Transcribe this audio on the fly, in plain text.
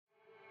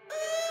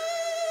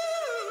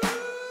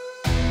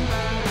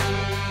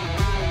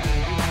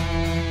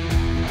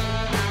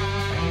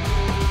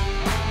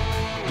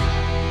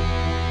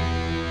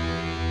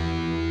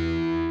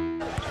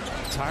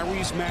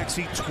Tyrese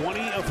Maxey,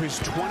 20 of his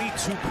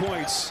 22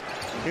 points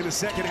in the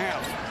second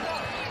half.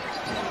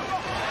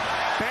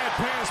 Bad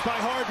pass by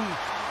Harden.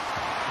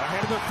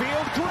 Ahead of the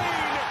field,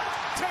 Green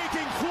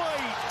taking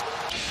flight.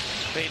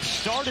 They've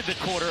started the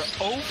quarter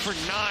 0 for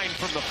 9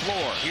 from the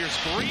floor. Here's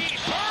Green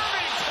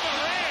burning to the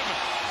rim.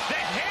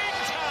 The hang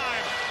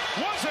time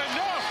was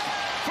enough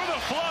for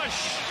the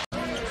flush.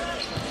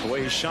 The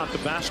way he shot the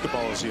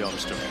basketball as a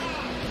youngster.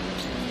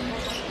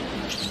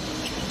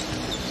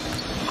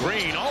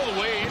 Green all the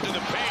way into the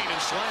paint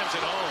and slams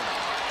it home.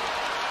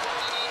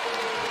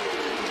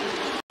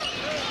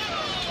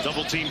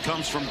 Double team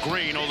comes from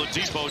Green.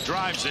 Oladipo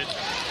drives it,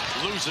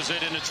 loses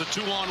it, and it's a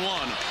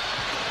 2-on-1.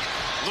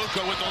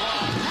 Luka with the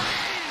lob.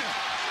 Green!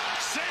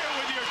 Say it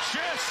with your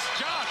chest,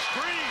 Josh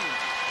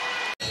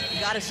Green.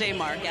 Gotta say,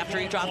 Mark, after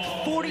he dropped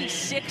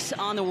 46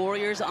 on the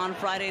Warriors on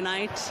Friday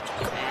night,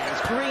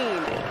 as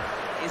Green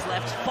is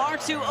left far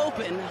too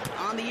open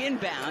on the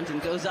inbound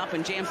and goes up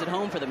and jams it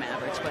home for the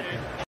Mavericks. But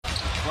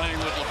playing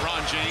with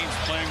LeBron James,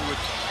 playing with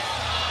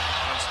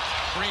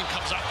Green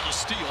comes out with a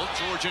steal.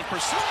 George in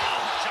pursuit.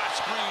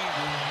 Josh Green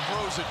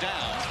throws it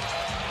down.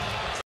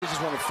 They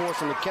just want to force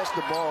him to catch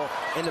the ball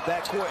in the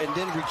backcourt and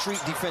then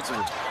retreat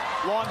defensively.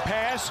 Long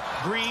pass,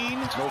 Green.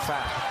 No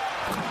foul.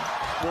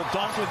 Will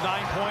dunk with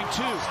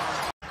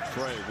 9.2.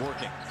 Trey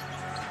working.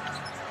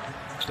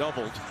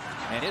 Doubled.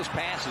 And his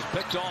pass is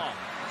picked off.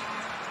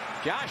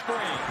 Josh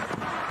Green.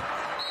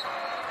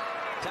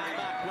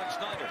 Timeout, Quinn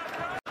Snyder.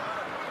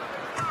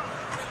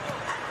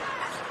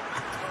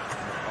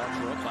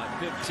 Archer up by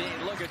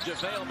 15. Look at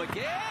JaVale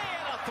McGee.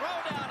 And a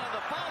throwdown on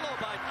the follow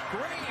by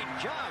Green.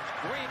 Josh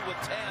Green with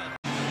 10.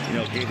 You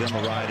know, gave them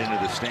a ride into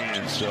the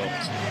stands. So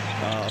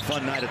a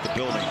fun night at the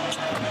building.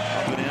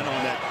 Up and in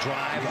on that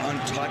drive,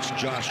 untouched.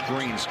 Josh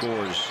Green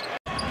scores.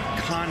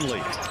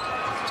 Conley,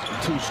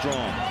 too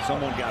strong.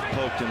 Someone got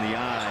poked in the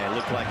eye. It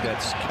looked like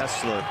that's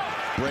Kessler.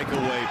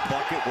 Breakaway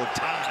bucket. We're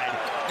tied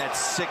at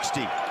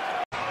 60.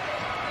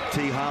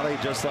 T. Holly,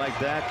 just like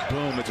that,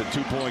 boom, it's a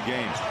 2-point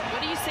game.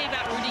 What do you say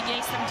about Rudy Gay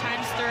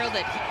sometimes, Thurl,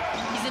 that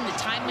he's in the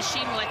time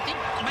machine? Well, I think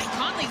Mike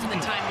Conley's in the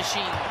time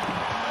machine.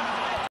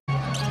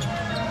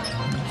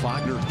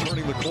 Wagner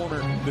turning the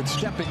corner, then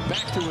stepping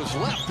back to his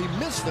left. He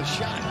missed the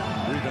shot.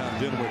 Rebound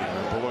Dinwiddie.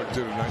 Bullock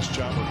did a nice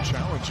job of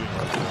challenging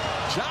him.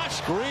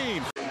 Josh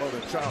Green. Mother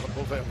and child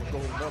both have a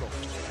gold medal.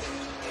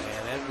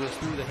 And that was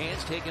through the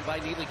hands taken by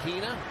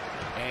Ntilikina.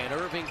 And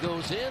Irving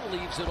goes in,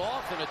 leaves it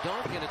off in a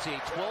dunk, and it's a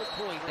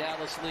 12-point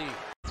Dallas lead.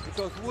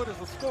 Because Wood is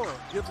a scorer.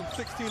 Gives him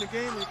 16 a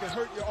game, and he can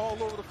hurt you all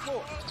over the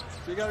floor.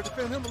 So you got to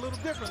defend him a little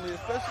differently,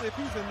 especially if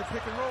he's in the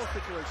pick-and-roll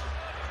situation.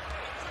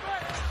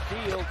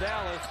 Steal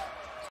Dallas.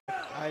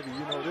 Ivy,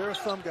 you know, there are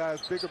some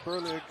guys, bigger,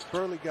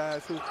 burly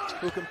guys who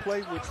can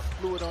play with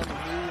fluid on the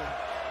knee and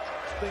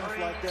things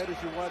like that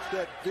as you watch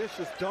that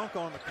vicious dunk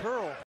on the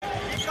curl.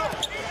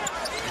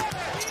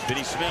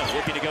 Finney Smith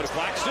looking to go to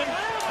Claxton,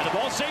 and the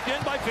ball saved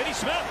in by Finney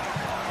Smith.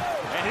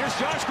 And here's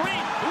Josh Green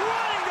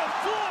running the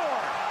floor.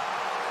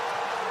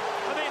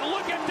 I mean,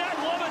 look at that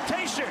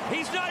levitation.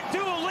 He's not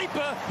Dua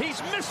Lipa,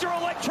 he's Mr.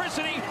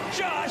 Electricity,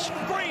 Josh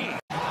Green.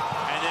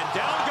 And then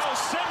down goes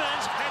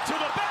Simmons, and to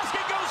the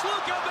basket goes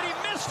Luka, but he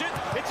missed it.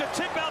 It's a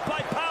tip out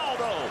by Powell,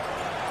 though.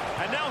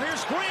 And now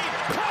here's Green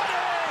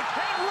cutting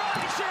and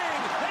rising,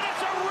 and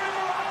it's a rim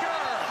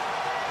rocker.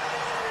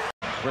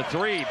 For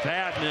three,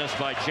 bad miss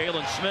by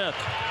Jalen Smith,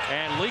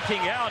 and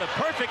leaking out a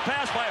perfect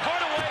pass by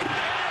Hardaway.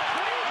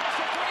 That's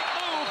a great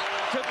move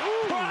to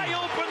pry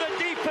open the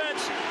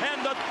defense,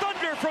 and the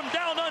thunder from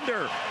down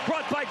under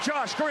brought by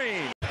Josh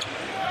Green.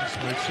 This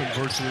makes him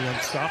virtually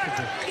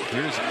unstoppable.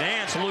 Here's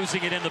Nance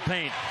losing it in the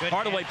paint.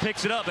 Hardaway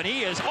picks it up, and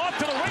he is off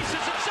to the races,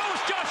 and so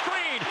is Josh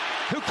Green,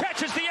 who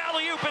catches the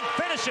alley-oop and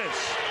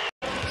finishes.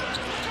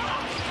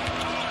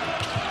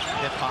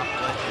 Hip-hop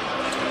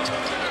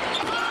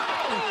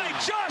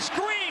Josh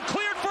Green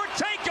cleared for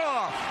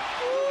takeoff.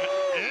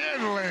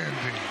 And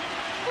landing.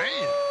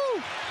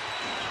 Man.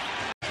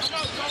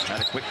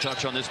 Had a quick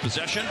touch on this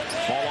possession.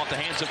 Ball off the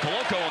hands of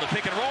Koloko on the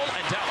pick and roll,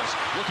 and Dallas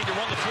looking to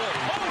run the floor.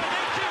 Oh, and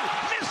they do!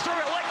 Mr.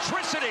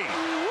 Electricity!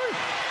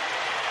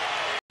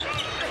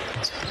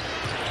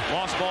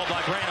 Lost ball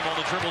by Branham on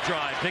the dribble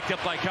drive. Picked up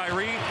by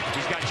Kyrie.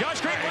 He's got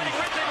Josh Green running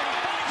with him, and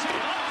he finds him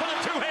up for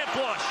the two-hand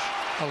flush.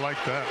 I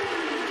like that.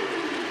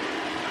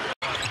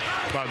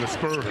 By the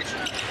Spurs.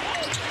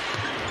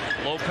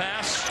 Low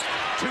pass.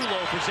 Too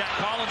low for Zach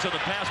Collins on the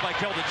pass by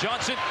Keldon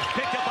Johnson.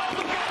 Picked up by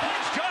Luka.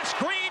 It's Josh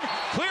Green.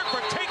 Cleared for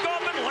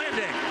takeoff and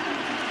landing.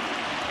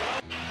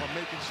 By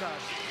making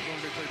shots,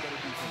 they play better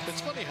defense.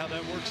 It's funny how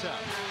that works out.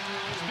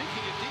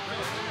 Speaking of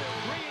defense,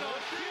 Green on